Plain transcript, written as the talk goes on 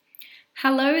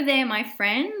Hello there, my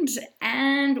friend,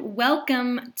 and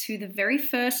welcome to the very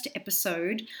first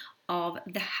episode of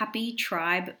the Happy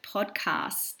Tribe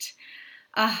podcast.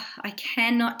 I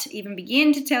cannot even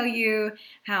begin to tell you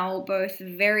how both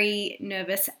very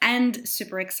nervous and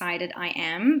super excited I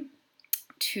am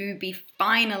to be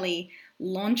finally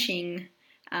launching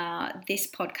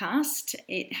this podcast.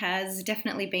 It has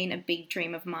definitely been a big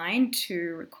dream of mine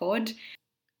to record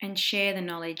and share the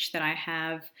knowledge that I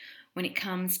have when it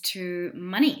comes to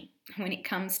money, when it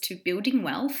comes to building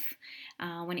wealth,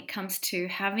 when it comes to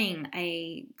having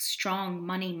a strong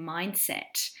money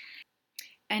mindset,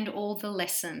 and all the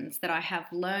lessons that I have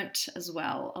learnt as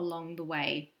well along the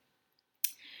way.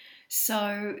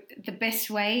 So the best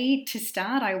way to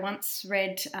start, I once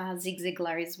read Zig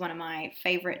Ziglar is one of my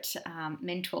favorite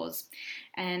mentors,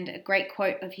 and a great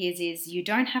quote of his is, "You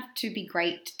don't have to be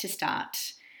great to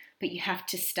start, but you have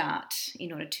to start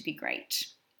in order to be great."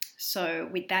 So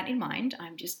with that in mind,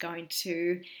 I'm just going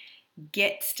to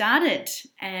get started,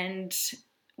 and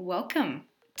welcome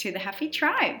to the Happy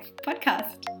Tribe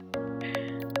podcast.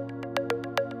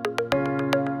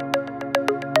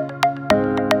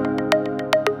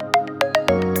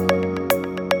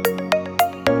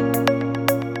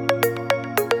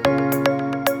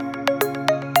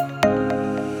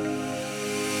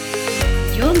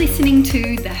 You're listening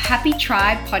to the Happy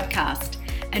Tribe podcast,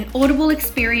 an audible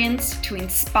experience to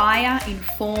inspire,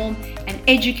 inform, and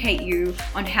educate you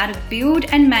on how to build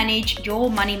and manage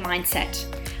your money mindset.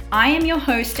 I am your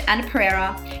host, Anna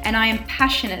Pereira, and I am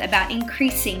passionate about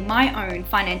increasing my own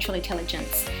financial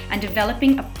intelligence and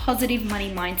developing a positive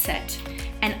money mindset.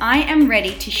 And I am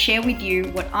ready to share with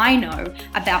you what I know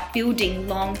about building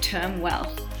long-term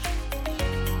wealth.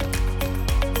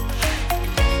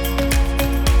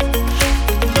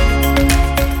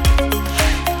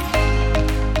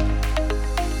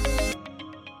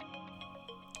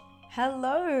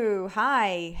 Hello,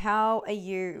 hi, how are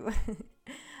you?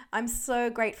 I'm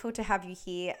so grateful to have you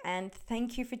here, and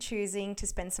thank you for choosing to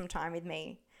spend some time with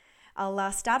me.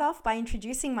 I'll start off by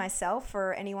introducing myself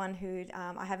for anyone who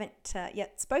I haven't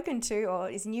yet spoken to or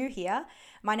is new here.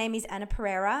 My name is Anna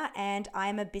Pereira, and I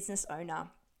am a business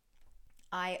owner.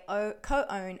 I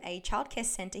co-own a childcare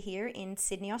centre here in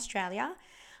Sydney, Australia.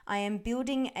 I am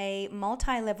building a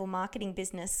multi-level marketing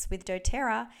business with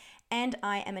doTERRA, and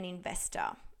I am an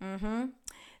investor.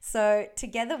 So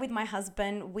together with my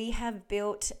husband, we have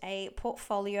built a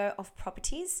portfolio of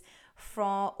properties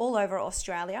from all over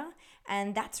Australia,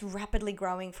 and that's rapidly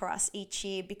growing for us each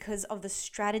year because of the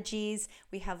strategies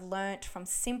we have learnt from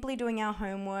simply doing our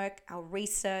homework, our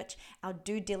research, our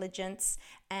due diligence,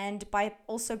 and by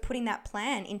also putting that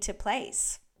plan into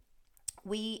place.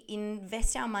 We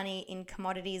invest our money in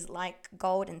commodities like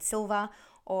gold and silver,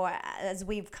 or as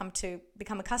we've come to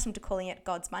become accustomed to calling it,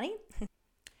 God's money.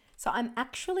 So I'm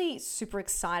actually super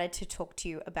excited to talk to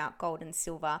you about gold and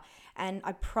silver, and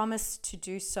I promise to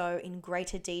do so in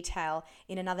greater detail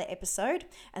in another episode,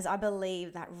 as I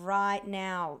believe that right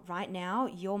now,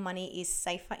 your money is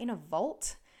safer in a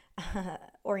vault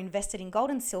or invested in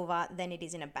gold and silver than it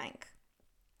is in a bank.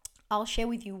 I'll share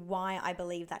with you why I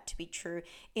believe that to be true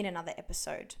in another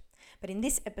episode. But in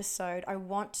this episode, I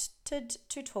wanted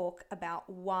to talk about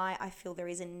why I feel there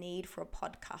is a need for a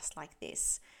podcast like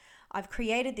this. I've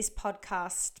created this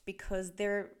podcast because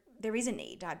there is a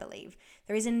need, I believe.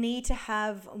 There is a need to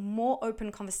have more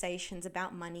open conversations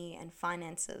about money and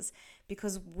finances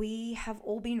because we have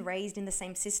all been raised in the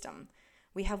same system.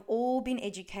 We have all been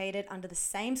educated under the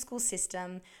same school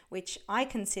system, which I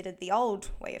considered the old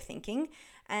way of thinking.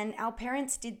 And our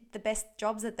parents did the best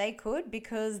jobs that they could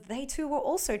because they too were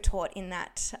also taught in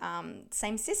that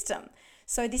same system.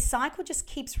 So this cycle just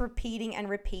keeps repeating and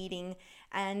repeating.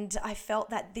 And I felt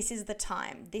that this is the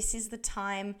time. This is the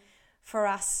time for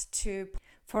us to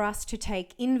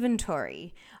take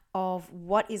inventory of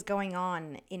what is going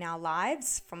on in our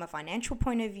lives from a financial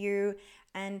point of view,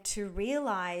 and to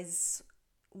realize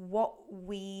where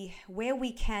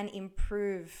we can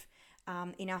improve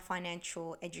in our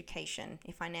financial education,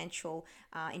 in financial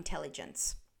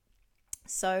intelligence.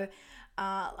 So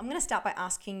I'm going to start by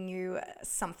asking you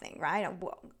something, right?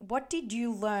 What did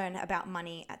you learn about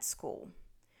money at school?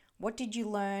 What did you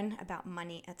learn about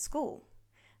money at school?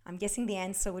 I'm guessing the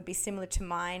answer would be similar to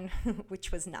mine,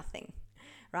 which was nothing,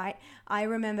 right? I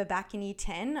remember back in year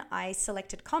 10, I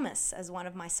selected commerce as one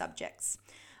of my subjects.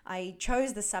 I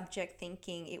chose the subject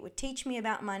thinking it would teach me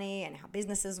about money and how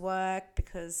businesses work,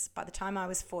 because by the time I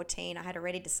was 14, I had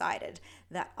already decided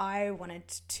that I wanted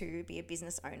to be a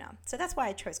business owner. So that's why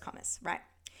I chose commerce, right?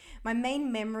 My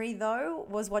main memory, though,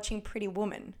 was watching Pretty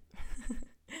Woman.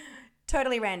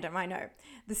 Totally random, I know.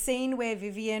 The scene where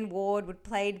Vivian Ward would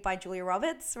played by Julia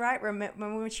Roberts, right?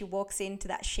 Remember when she walks into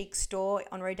that chic store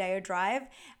on Rodeo Drive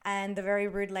and the very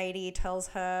rude lady tells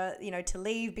her, to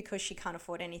leave because she can't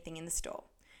afford anything in the store.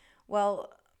 Well,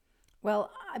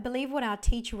 I believe what our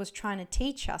teacher was trying to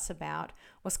teach us about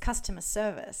was customer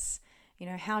service.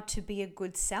 How to be a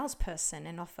good salesperson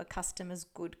and offer customers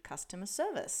good customer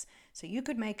service so you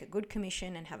could make a good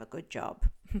commission and have a good job.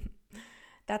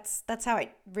 That's how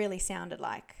it really sounded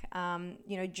like.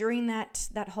 During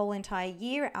that whole entire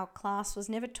year, our class was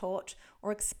never taught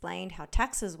or explained how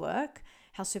taxes work,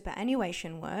 how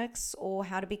superannuation works, or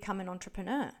how to become an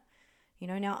entrepreneur.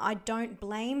 Now I don't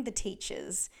blame the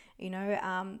teachers.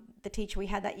 The teacher we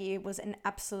had that year was an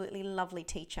absolutely lovely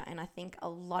teacher, and I think a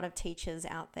lot of teachers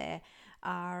out there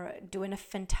are doing a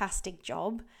fantastic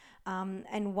job.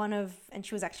 And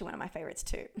she was actually one of my favorites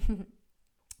too.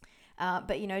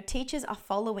 But teachers are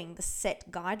following the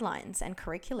set guidelines and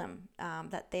curriculum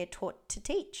that they're taught to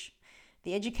teach.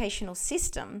 The educational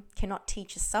system cannot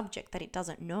teach a subject that it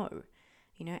doesn't know.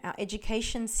 Our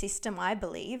education system, I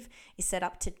believe, is set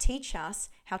up to teach us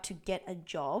how to get a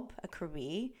job, a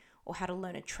career, or how to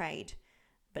learn a trade,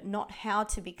 but not how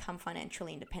to become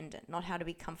financially independent, not how to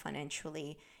become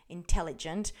financially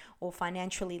intelligent or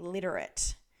financially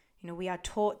literate. We are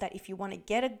taught that if you want to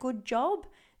get a good job,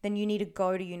 then you need to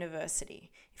go to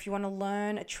university. If you want to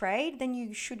learn a trade, then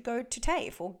you should go to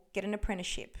TAFE or get an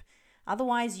apprenticeship.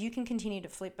 Otherwise, you can continue to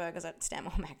flip burgers at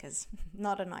Stanmore Macca's.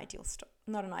 Not an ideal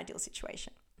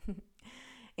situation.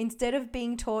 Instead of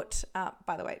being taught,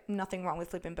 by the way, nothing wrong with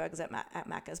flipping burgers at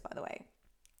Macca's, by the way.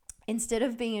 Instead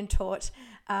of being taught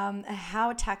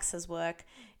how taxes work,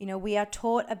 we are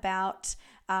taught about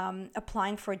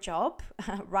applying for a job,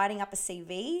 writing up a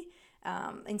CV.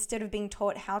 Instead of being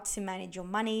taught how to manage your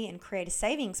money and create a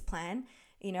savings plan,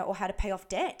 or how to pay off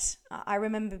debt. I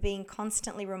remember being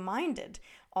constantly reminded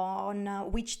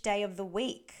on which day of the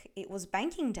week it was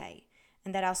banking day,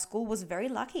 and that our school was very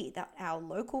lucky that our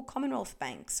local Commonwealth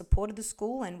Bank supported the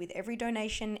school, and with every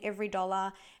donation, every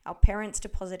dollar our parents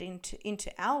deposited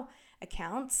into our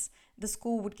accounts, the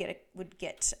school would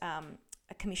get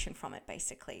a commission from it,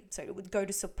 basically. So it would go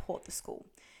to support the school.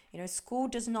 School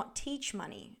does not teach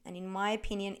money, and in my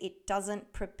opinion, it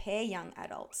doesn't prepare young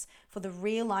adults for the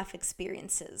real life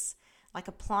experiences, like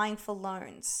applying for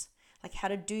loans, like how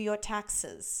to do your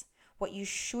taxes, what you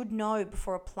should know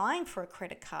before applying for a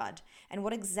credit card, and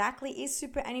what exactly is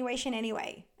superannuation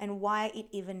anyway, and why it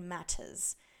even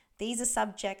matters. These are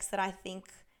subjects that I think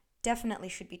definitely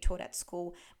should be taught at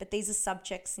school, but these are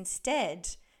subjects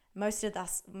instead, most of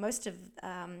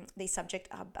these subjects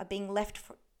are being left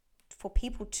for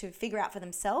people to figure out for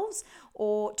themselves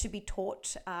or to be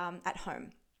taught at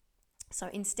home. So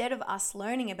instead of us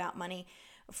learning about money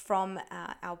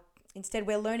instead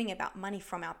we're learning about money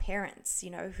from our parents,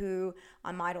 who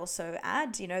I might also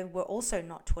add, were also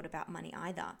not taught about money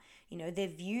either. Their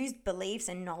views, beliefs,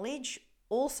 and knowledge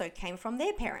also came from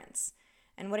their parents.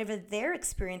 And whatever their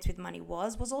experience with money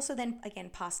was also then again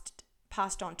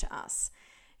passed on to us.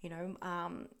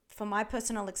 For my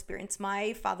personal experience,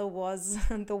 my father was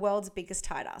the world's biggest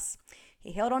tight ass.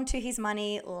 He held on to his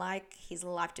money like his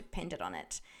life depended on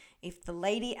it. If the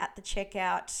lady at the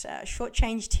checkout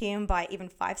shortchanged him by even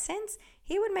 5 cents,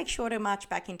 he would make sure to march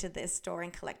back into the store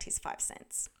and collect his 5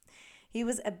 cents. He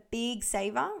was a big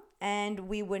saver, and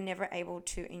we were never able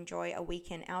to enjoy a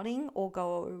weekend outing or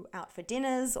go out for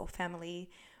dinners or family,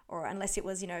 or unless it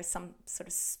was, some sort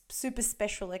of super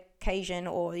special occasion,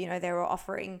 or, they were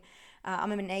offering,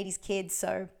 I'm an 80s kid,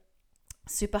 so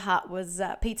Pizza Hut was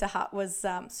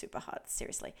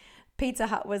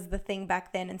the thing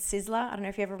back then, and Sizzler. I don't know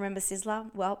if you ever remember Sizzler.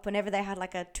 Well, whenever they had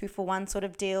like a 2-for-1 sort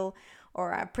of deal,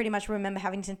 or I pretty much remember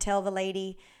having to tell the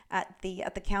lady at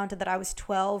the counter that I was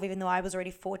 12, even though I was already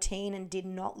 14 and did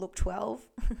not look 12.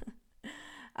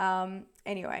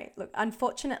 Anyway, look,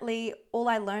 unfortunately, all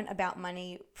I learned about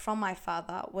money from my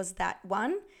father was that,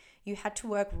 one, you had to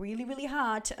work really, really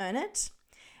hard to earn it,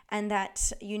 and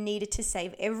that you needed to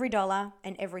save every dollar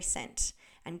and every cent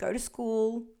and go to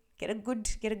school, get a good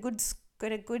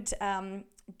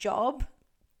job,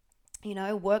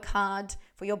 work hard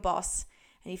for your boss.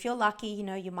 And if you're lucky,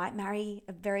 you might marry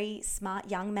a very smart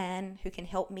young man who can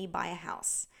help me buy a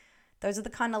house. Those are the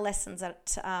kind of lessons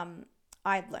that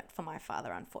I've learned from my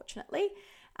father, unfortunately.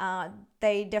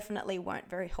 They definitely weren't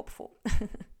very helpful.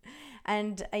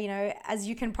 And, as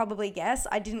you can probably guess,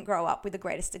 I didn't grow up with the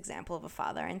greatest example of a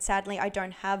father. And sadly, I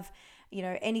don't have,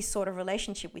 any sort of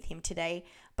relationship with him today.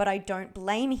 But I don't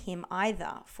blame him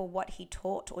either for what he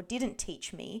taught or didn't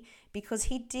teach me, because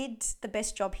he did the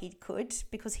best job he could,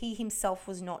 because he himself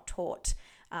was not taught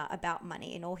about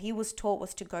money, and all he was taught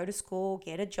was to go to school,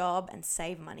 get a job, and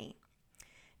save money.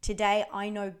 Today, I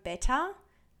know better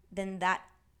than that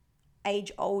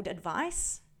age-old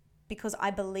advice because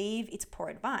I believe it's poor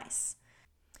advice.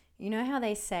 You know how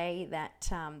they say that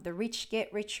the rich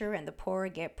get richer and the poorer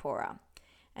get poorer.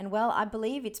 And well, I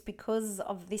believe it's because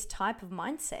of this type of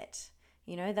mindset,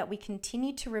 that we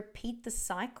continue to repeat the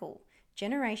cycle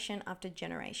generation after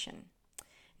generation.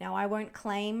 Now, I won't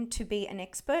claim to be an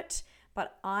expert,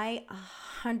 but I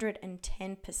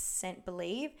 110%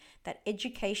 believe that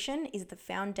education is the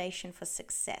foundation for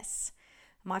success.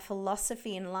 My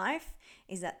philosophy in life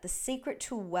is that the secret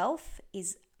to wealth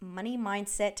is money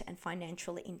mindset and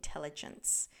financial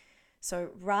intelligence. So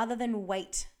rather than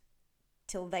wait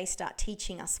till they start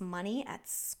teaching us money at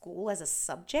school as a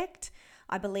subject,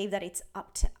 I believe that it's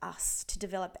up to us to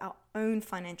develop our own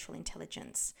financial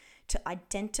intelligence, to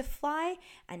identify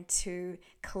and to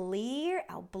clear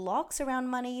our blocks around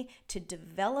money, to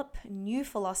develop new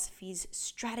philosophies,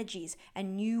 strategies,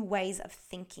 and new ways of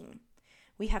thinking.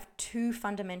 We have two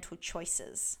fundamental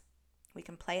choices. We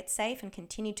can play it safe and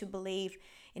continue to believe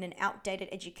in an outdated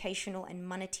educational and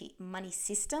money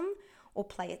system, or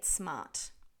play it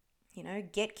smart.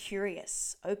 Get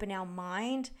curious, open our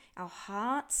mind, our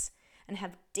hearts, and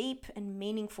have deep and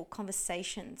meaningful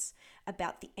conversations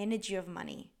about the energy of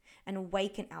money and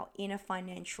awaken our inner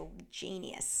financial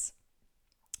genius.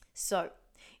 So,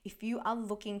 if you are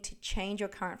looking to change your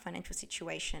current financial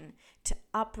situation, to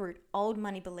uproot old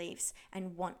money beliefs,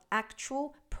 and want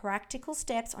actual practical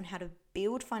steps on how to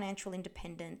build financial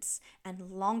independence and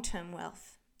long-term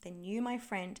wealth, then you, my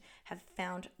friend, have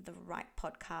found the right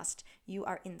podcast. You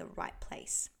are in the right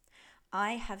place.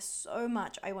 I have so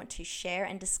much I want to share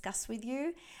and discuss with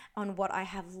you on what I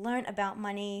have learned about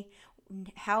money,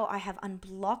 how I have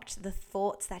unblocked the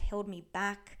thoughts that held me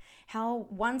back, how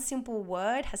one simple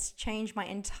word has changed my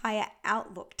entire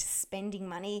outlook to spending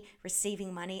money,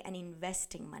 receiving money, and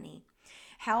investing money.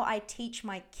 How I teach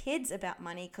my kids about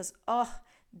money because,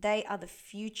 they are the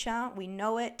future. We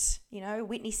know it.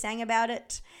 Whitney sang about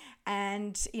it.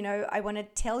 And, I want to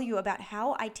tell you about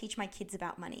how I teach my kids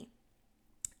about money,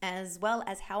 as well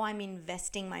as how I'm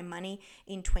investing my money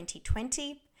in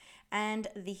 2020, and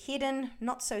the hidden,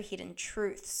 not so hidden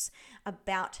truths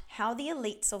about how the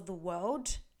elites of the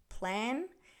world plan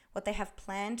what they have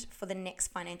planned for the next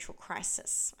financial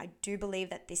crisis. I do believe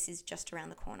that this is just around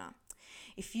the corner.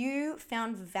 If you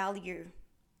found value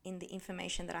in the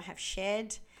information that I have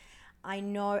shared, I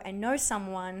know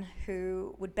someone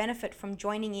who would benefit from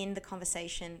joining in the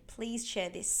conversation, please share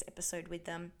this episode with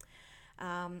them.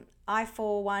 I,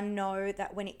 for one, know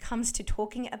that when it comes to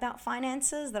talking about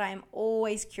finances, that I am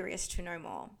always curious to know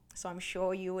more. So I'm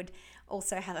sure you would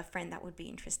also have a friend that would be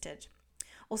interested.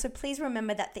 Also, please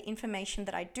remember that the information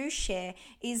that I do share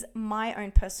is my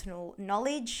own personal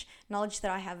knowledge that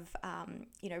I have,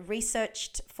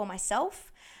 researched for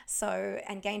myself,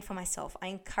 and gained for myself. I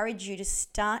encourage you to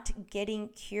start getting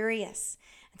curious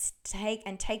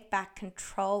and take back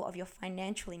control of your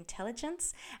financial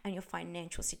intelligence and your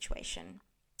financial situation.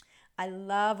 I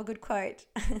love a good quote,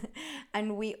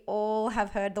 and we all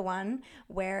have heard the one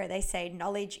where they say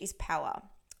knowledge is power.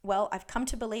 Well, I've come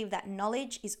to believe that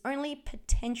knowledge is only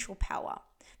potential power.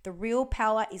 The real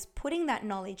power is putting that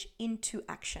knowledge into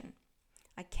action.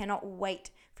 I cannot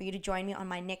wait for you to join me on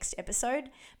my next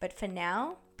episode. But for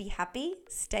now, be happy,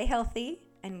 stay healthy,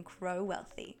 and grow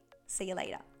wealthy. See you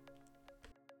later.